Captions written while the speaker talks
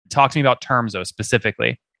Talk to me about terms though,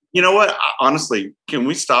 specifically. You know what? Honestly, can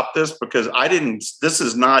we stop this? Because this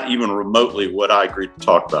is not even remotely what I agreed to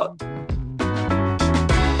talk about.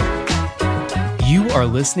 You are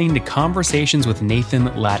listening to Conversations with Nathan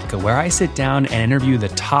Latka, where I sit down and interview the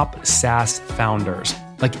top SaaS founders,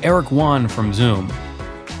 like Eric Yuan from Zoom.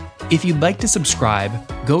 If you'd like to subscribe,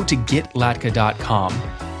 go to getlatka.com.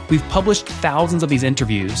 We've published thousands of these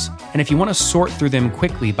interviews, and if you want to sort through them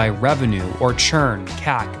quickly by revenue or churn,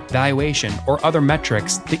 CAC, valuation, or other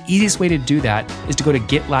metrics, the easiest way to do that is to go to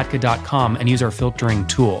getlatka.com and use our filtering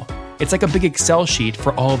tool. It's like a big Excel sheet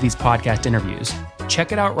for all of these podcast interviews.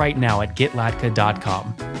 Check it out right now at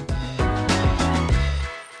getlatka.com.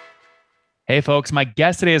 Hey folks, my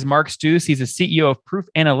guest today is Mark Stoos. He's the CEO of Proof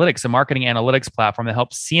Analytics, a marketing analytics platform that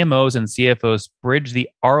helps CMOs and CFOs bridge the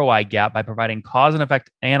ROI gap by providing cause and effect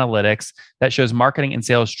analytics that shows marketing and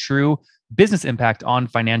sales true business impact on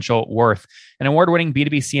financial worth. An award-winning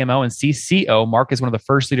B2B CMO and CCO, Mark is one of the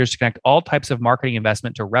first leaders to connect all types of marketing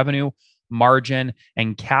investment to revenue, margin,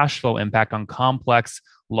 and cash flow impact on complex,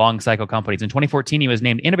 long-cycle companies. In 2014, he was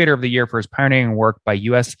named Innovator of the Year for his pioneering work by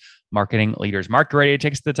U.S. marketing leaders. Mark, you ready to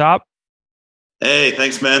take us to the top? Hey,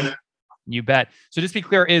 thanks, man. You bet. So just to be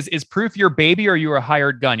clear, is Proof your baby or you a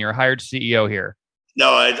hired gun? You're a hired CEO here.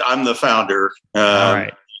 No, I'm the founder. All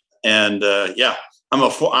right. And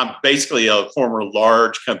I'm basically a former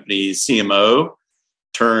large company CMO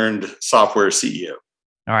turned software CEO.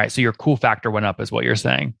 All right. So your cool factor went up is what you're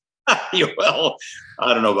saying. Well,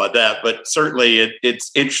 I don't know about that, but certainly it's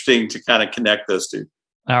interesting to kind of connect those two.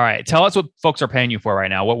 All right. Tell us what folks are paying you for right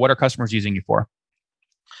now. What are customers using you for?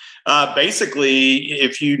 Basically,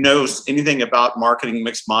 if you know anything about marketing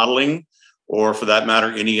mix modeling, or for that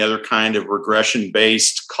matter, any other kind of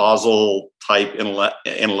regression-based causal type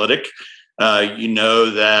analytic, you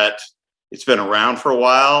know that it's been around for a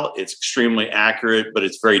while. It's extremely accurate, but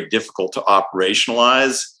it's very difficult to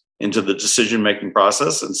operationalize into the decision-making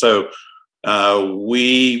process. And so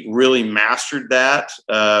we really mastered that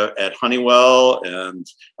at Honeywell and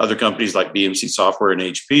other companies like BMC Software and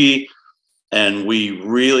HP. And we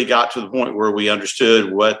really got to the point where we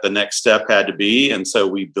understood what the next step had to be. And so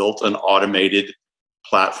we built an automated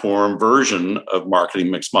platform version of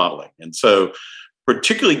marketing mix modeling. And so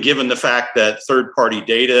particularly given the fact that third-party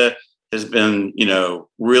data has been,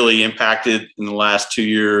 really impacted in the last 2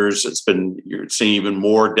 years, you're seeing even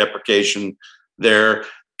more deprecation there.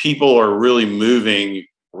 People are really moving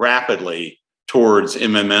rapidly towards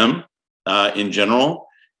MMM in general.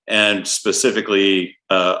 And specifically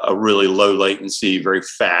a really low latency, very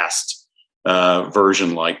fast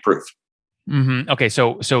version like Proof. Mm-hmm. Okay,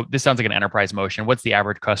 so this sounds like an enterprise motion. What's the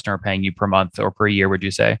average customer paying you per month or per year, would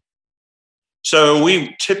you say? So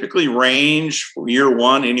we typically range year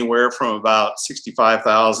one anywhere from about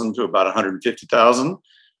 $65,000 to about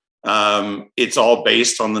 $150,000. It's all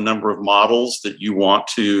based on the number of models that you want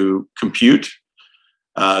to compute.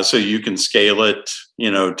 So you can scale it,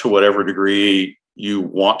 to whatever degree you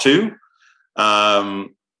want to.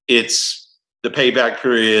 It's the payback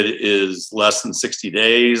period is less than 60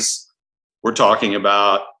 days. We're talking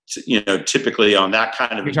about, typically on that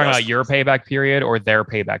kind of. You're talking about your payback period or their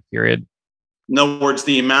payback period? In other words,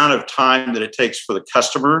 the amount of time that it takes for the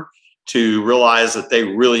customer to realize that they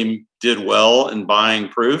really did well in buying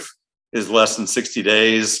Proof is less than 60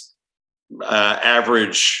 days.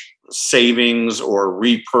 Average savings or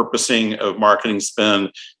repurposing of marketing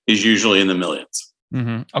spend is usually in the millions.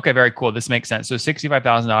 Mm-hmm. Okay, very cool. This makes sense. So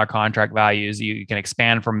 $65,000 contract values, you can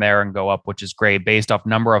expand from there and go up, which is great based off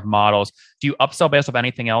number of models. Do you upsell based off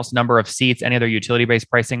anything else? Number of seats, any other utility-based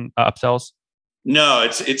pricing upsells? No,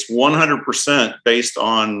 it's 100% based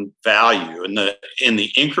on value, and the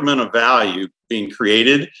increment of value being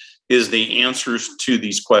created is the answers to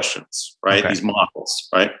these questions, right? Okay. These models,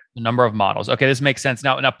 right? The number of models. Okay, this makes sense.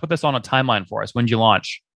 Now put this on a timeline for us. When did you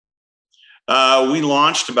launch? We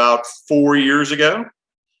launched about 4 years ago.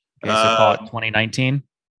 Okay, so call it 2019.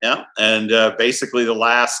 Yeah, and basically the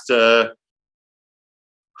last, I'd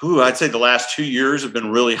say the last 2 years have been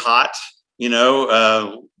really hot.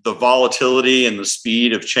 The volatility and the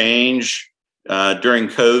speed of change during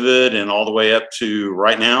COVID and all the way up to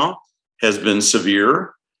right now has been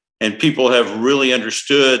severe. And people have really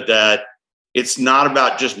understood that it's not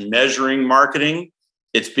about just measuring marketing.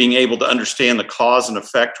 It's being able to understand the cause and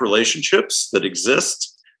effect relationships that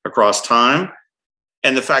exist across time,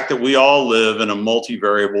 and the fact that we all live in a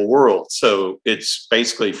multivariable world. So it's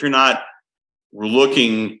basically, if you're not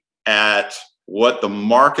looking at what the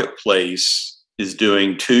marketplace is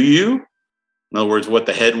doing to you, in other words, what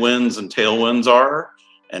the headwinds and tailwinds are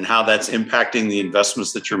and how that's impacting the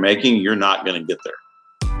investments that you're making, you're not going to get there.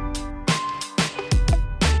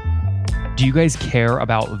 Do you guys care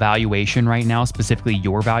about valuation right now, specifically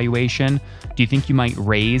your valuation? Do you think you might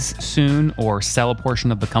raise soon or sell a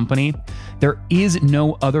portion of the company? There is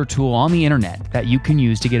no other tool on the internet that you can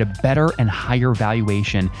use to get a better and higher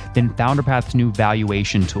valuation than FounderPath's new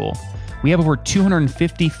valuation tool. We have over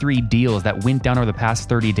 253 deals that went down over the past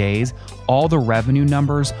 30 days, all the revenue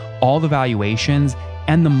numbers, all the valuations,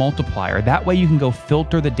 and the multiplier. That way you can go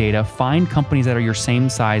filter the data, find companies that are your same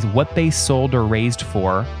size, what they sold or raised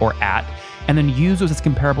for or at, and then use those as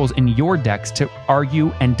comparables in your decks to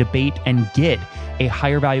argue and debate and get a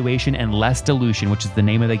higher valuation and less dilution, which is the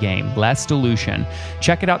name of the game, less dilution.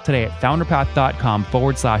 Check it out today at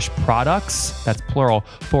founderpath.com/products, that's plural,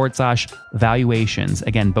 /valuations.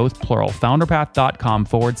 Again, both plural,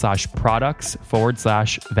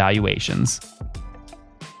 founderpath.com/products/valuations.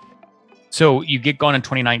 So you get going in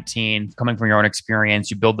 2019, coming from your own experience,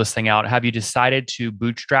 you build this thing out. Have you decided to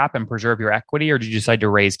bootstrap and preserve your equity, or did you decide to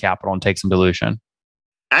raise capital and take some dilution?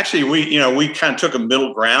 Actually, we kind of took a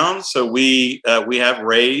middle ground. So we have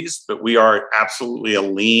raised, but we are absolutely a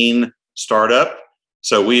lean startup.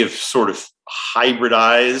 So we have sort of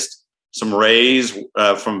hybridized some raise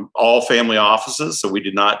from all family offices. So we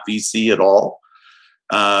did not VC at all.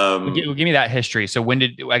 Give me that history. So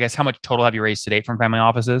how much total have you raised to date from family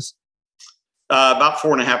offices? About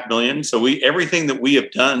 $4.5 million. So everything that we have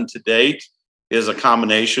done to date is a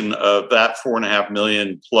combination of that $4.5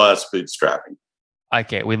 million plus bootstrapping.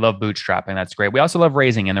 Okay, we love bootstrapping. That's great. We also love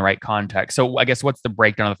raising in the right context. So I guess what's the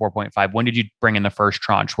breakdown of the 4.5? When did you bring in the first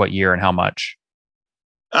tranche? What year and how much?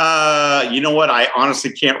 You know what? I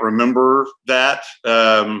honestly can't remember that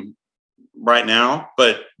right now.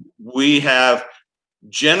 But we have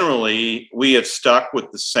stuck with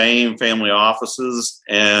the same family offices,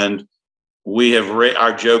 and we have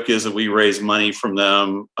our joke is that we raise money from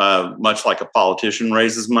them, much like a politician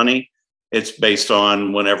raises money. It's based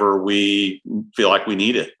on whenever we feel like we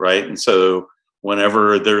need it, right? And so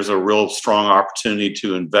whenever there's a real strong opportunity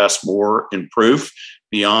to invest more in proof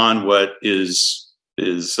beyond what is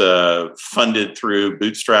funded through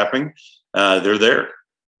bootstrapping, they're there.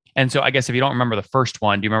 And so I guess if you don't remember the first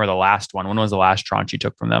one, do you remember the last one? When was the last tranche you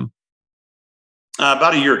took from them?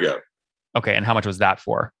 About a year ago. Okay, and how much was that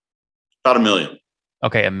for? About $1 million.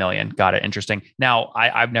 Okay, $1 million. Got it. Interesting. Now,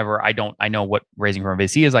 I know what raising from a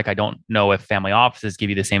VC is like. I don't know if family offices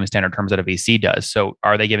give you the same standard terms that a VC does. So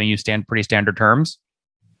are they giving you pretty standard terms?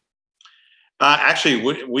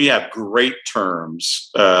 Actually, we have great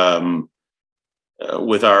terms with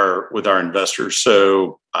our investors.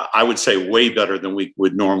 So I would say way better than we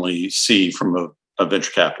would normally see from a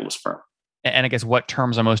venture capitalist firm. And I guess what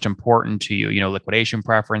terms are most important to you? Liquidation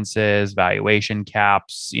preferences, valuation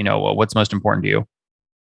caps, what's most important to you?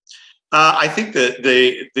 I think that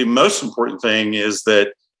the most important thing is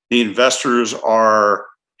that the investors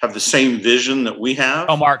have the same vision that we have.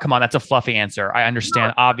 Oh, Mark, come on. That's a fluffy answer. I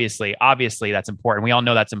understand. No. Obviously that's important. We all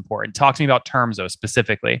know that's important. Talk to me about terms though,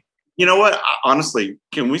 specifically. You know what? Honestly,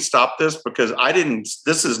 can we stop this? Because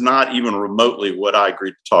this is not even remotely what I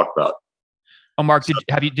agreed to talk about. Oh, Mark,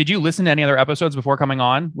 did you listen to any other episodes before coming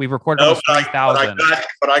on? We've recorded almost 3,000.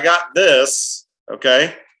 But I got this,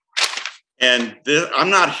 okay? And I'm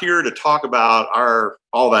not here to talk about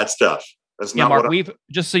all that stuff. That's not Mark,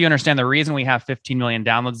 just so you understand, the reason we have 15 million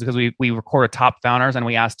downloads is because we record a top founders and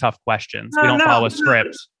we ask tough questions. We don't follow a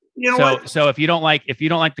script. You know what? So if you don't like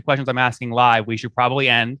the questions I'm asking live, we should probably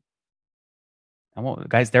end.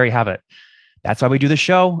 Guys, there you have it. That's why we do the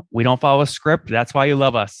show. We don't follow a script. That's why you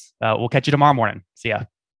love us. We'll catch you tomorrow morning. See ya.